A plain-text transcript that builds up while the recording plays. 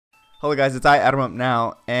Hello guys, it's Adam Up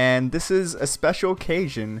Now, and this is a special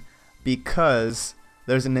occasion because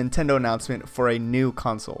there's a Nintendo announcement for a new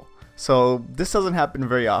console. So this doesn't happen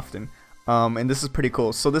very often, and this is pretty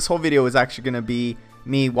cool. So this whole video is actually going to be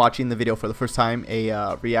me watching the video for the first time,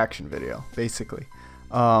 a reaction video, basically.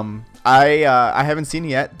 I haven't seen it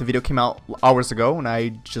yet. The video came out hours ago, and I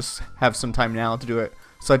just have some time now to do it.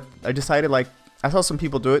 So I decided, like, I saw some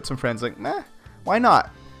people do it, some friends, like, meh, why not?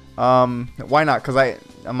 Why not? Because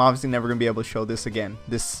I'm obviously never going to be able to show this again,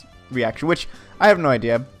 this reaction, which I have no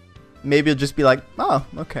idea. Maybe it'll just be like, oh,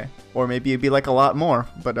 okay. Or maybe it'd be like a lot more.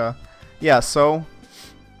 But, yeah, so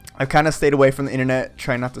I've kind of stayed away from the internet,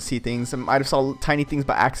 trying not to see things. I might have saw tiny things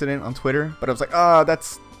by accident on Twitter, but I was like, oh,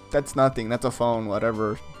 that's nothing. That's a phone,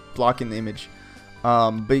 whatever, blocking the image.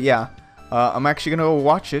 But yeah, I'm actually going to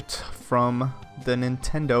watch it from the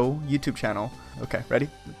Nintendo YouTube channel. Okay, ready?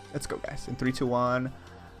 Let's go, guys. In 3, 2, 1.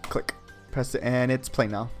 Click. Press it, and it's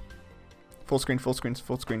playing now. Full screen, full screen,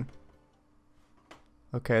 full screen.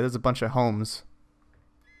 Okay, there's a bunch of homes.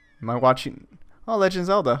 Am I watching? Oh, Legend of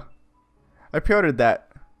Zelda. I pre-ordered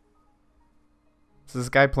that. Is this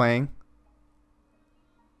guy playing?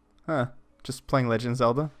 Huh. Just playing Legend of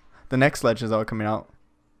Zelda. The next Legend of Zelda coming out.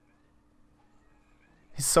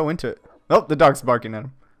 He's so into it. Oh, the dog's barking at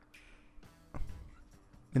him.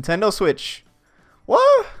 Nintendo Switch.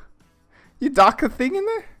 What? You dock a thing in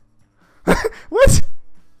there? What?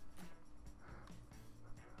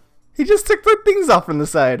 He just took the things off from the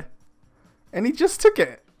side. And he just took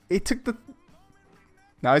it. He took the...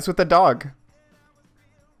 Now he's with the dog.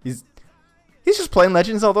 He's just playing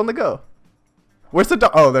Legend of Zelda on the go. Where's the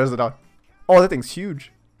dog? Oh, there's the dog. Oh, that thing's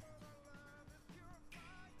huge.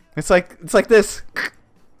 It's like this.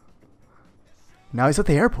 Now he's at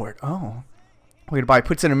the airport. Oh. Wait, buy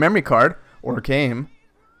puts in a memory card or a game.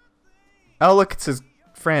 Oh, look, it's his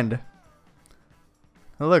friend.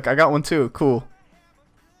 Oh, look, I got one too. Cool.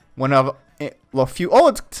 One of a few. Oh,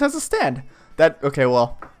 it has a stand. That okay?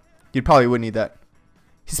 Well, you probably would need that.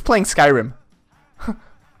 He's playing Skyrim.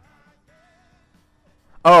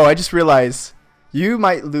 Oh, I just realized you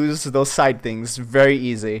might lose those side things very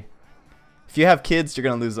easy. If you have kids, you're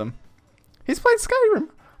gonna lose them. He's playing Skyrim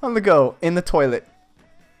on the go, in the toilet,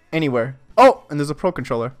 anywhere. Oh, and there's a Pro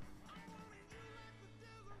Controller.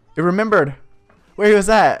 It remembered where he was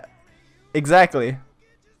at. Exactly.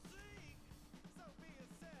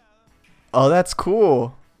 Oh, that's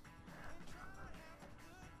cool.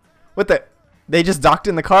 What the? They just docked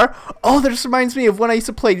in the car? Oh, that just reminds me of when I used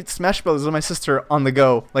to play Smash Bros. With my sister on the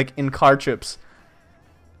go, like in car trips.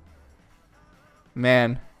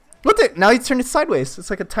 Man. Look at it. Now he's turned it sideways. It's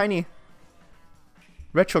like a tiny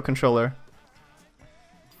retro controller.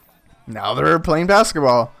 Now they're playing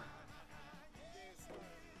basketball.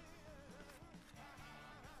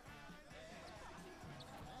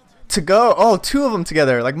 To go. Oh, 2 of them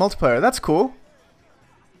together, like multiplayer. That's cool.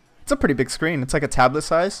 It's a pretty big screen. It's like a tablet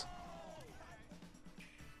size.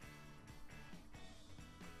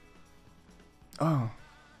 Oh.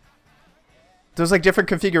 There's like different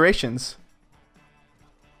configurations.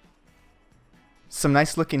 Some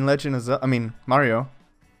nice looking Legend of Zelda. I mean, Mario.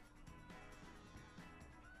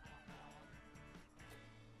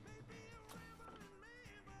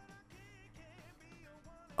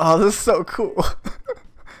 Oh, this is so cool.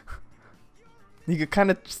 You could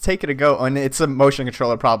kind of just take it and go. Oh, and it's a motion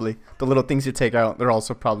controller, probably. The little things you take out, they're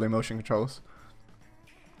also probably motion controls.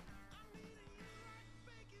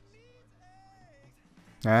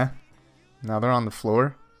 Yeah. Now they're on the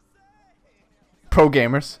floor. Pro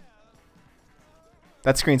gamers.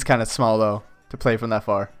 That screen's kind of small, though, to play from that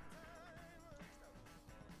far.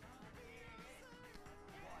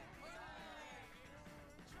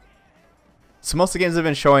 So most of the games they've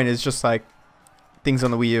been showing is just like things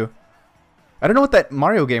on the Wii U. I don't know what that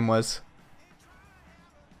Mario game was.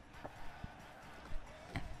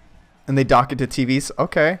 And they dock it to TVs?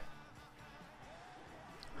 Okay.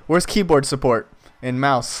 Where's keyboard support and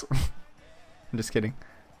mouse? I'm just kidding.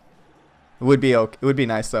 It would be okay. It would be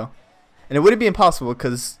nice though. And it wouldn't be impossible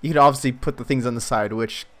because you could obviously put the things on the side,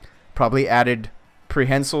 which probably added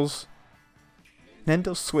prehensils.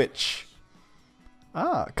 Nintendo Switch.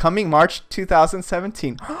 Ah, coming March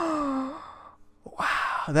 2017. Wow,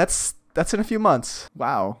 that's in a few months.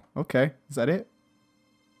 Wow. Okay. Is that it?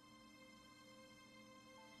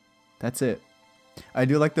 That's it. I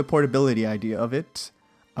do like the portability idea of it.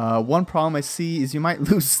 One problem I see is you might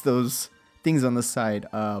lose those things on the side.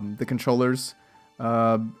 The controllers.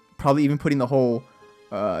 Probably even putting the whole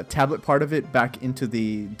tablet part of it back into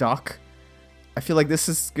the dock. I feel like this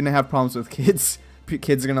is going to have problems with kids.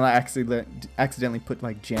 Kids are going to accidentally put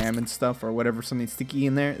like jam and stuff or whatever, something sticky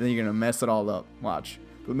in there. Then you're going to mess it all up. Watch.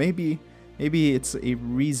 But maybe it's a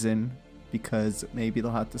reason because maybe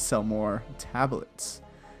they'll have to sell more tablets.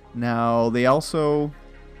 Now they showed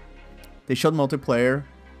multiplayer,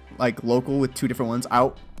 like local with 2 different ones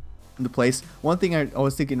out in the place. One thing I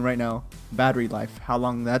was thinking right now, battery life, how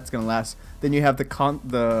long that's gonna last. Then you have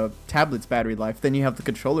the tablet's battery life. Then you have the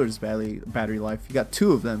controller's battery life. You got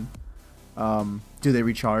 2 of them. Do they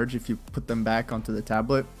recharge if you put them back onto the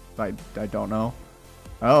tablet? I don't know.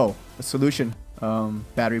 Oh, a solution.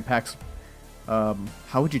 Battery packs.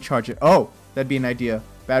 How would you charge it? Oh, that'd be an idea.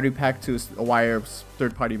 Battery pack to a wire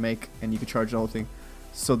third party make, and you could charge the whole thing.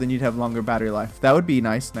 So then you'd have longer battery life. That would be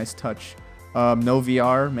nice touch. No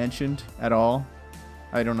VR mentioned at all.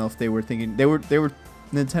 I don't know if they were thinking.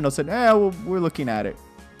 Nintendo said, well, we're looking at it.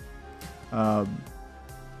 I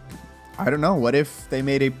don't know. What if they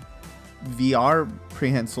made a VR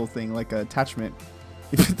prehensile thing, like an attachment?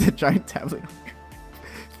 You put the giant tablet on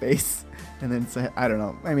your face, and then say, I don't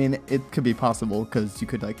know. I mean, it could be possible because you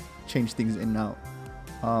could like change things in and out.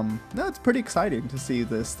 No, it's pretty exciting to see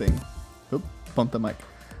this thing. Oop, bump the mic.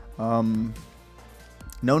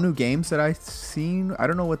 No new games that I've seen. I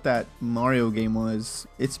don't know what that Mario game was.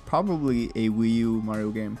 It's probably a Wii U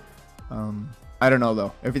Mario game. I don't know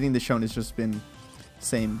though. Everything that's shown has just been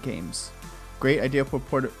same games. Great idea for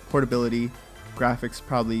portability. Graphics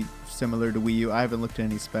probably similar to Wii U. I haven't looked at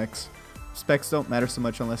any specs. Specs don't matter so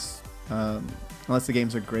much unless the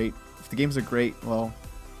games are great. If the games are great, well,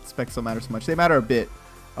 specs don't matter so much. They matter a bit.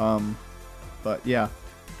 But yeah,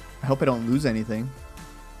 I hope I don't lose anything.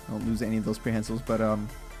 I don't lose any of those prehensils. But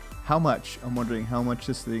how much? I'm wondering how much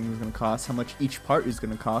this thing is going to cost. How much each part is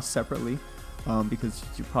going to cost separately. Because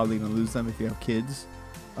you're probably going to lose them if you have kids.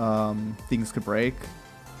 Things could break.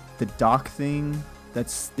 The dock thing.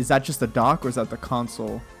 Is that just a dock or is that the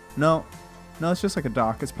console? No, it's just like a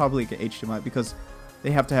dock. It's probably like an HDMI because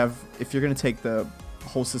they have to have. If you're going to take the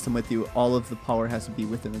whole system with you, all of the power has to be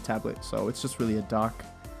within the tablet. So it's just really a dock.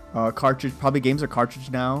 Cartridge. Probably games are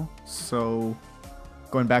cartridge now. So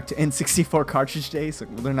going back to N64 cartridge days,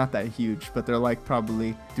 well, they're not that huge, but they're like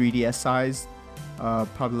probably 3DS size.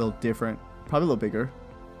 Probably a little different. Probably a little bigger.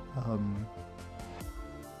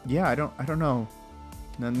 Yeah, I don't know.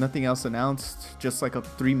 Nothing else announced. Just like a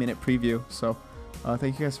 3-minute preview. So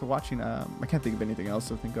thank you guys for watching. I can't think of anything else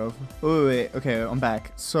to think of. Oh, wait. Okay, I'm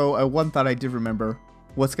back. So one thought I did remember.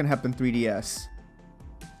 What's gonna happen 3DS?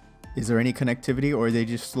 Is there any connectivity, or are they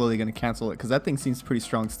just slowly gonna cancel it? Because that thing seems pretty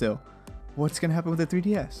strong still. What's gonna happen with the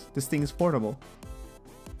 3DS? This thing is portable.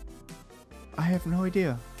 I have no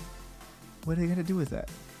idea. What are they gonna do with that?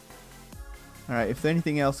 Alright, if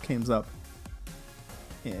anything else comes up,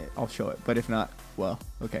 yeah, I'll show it. But if not, well,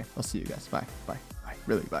 okay. I'll see you guys. Bye. Bye. Bye.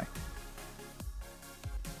 Really, bye.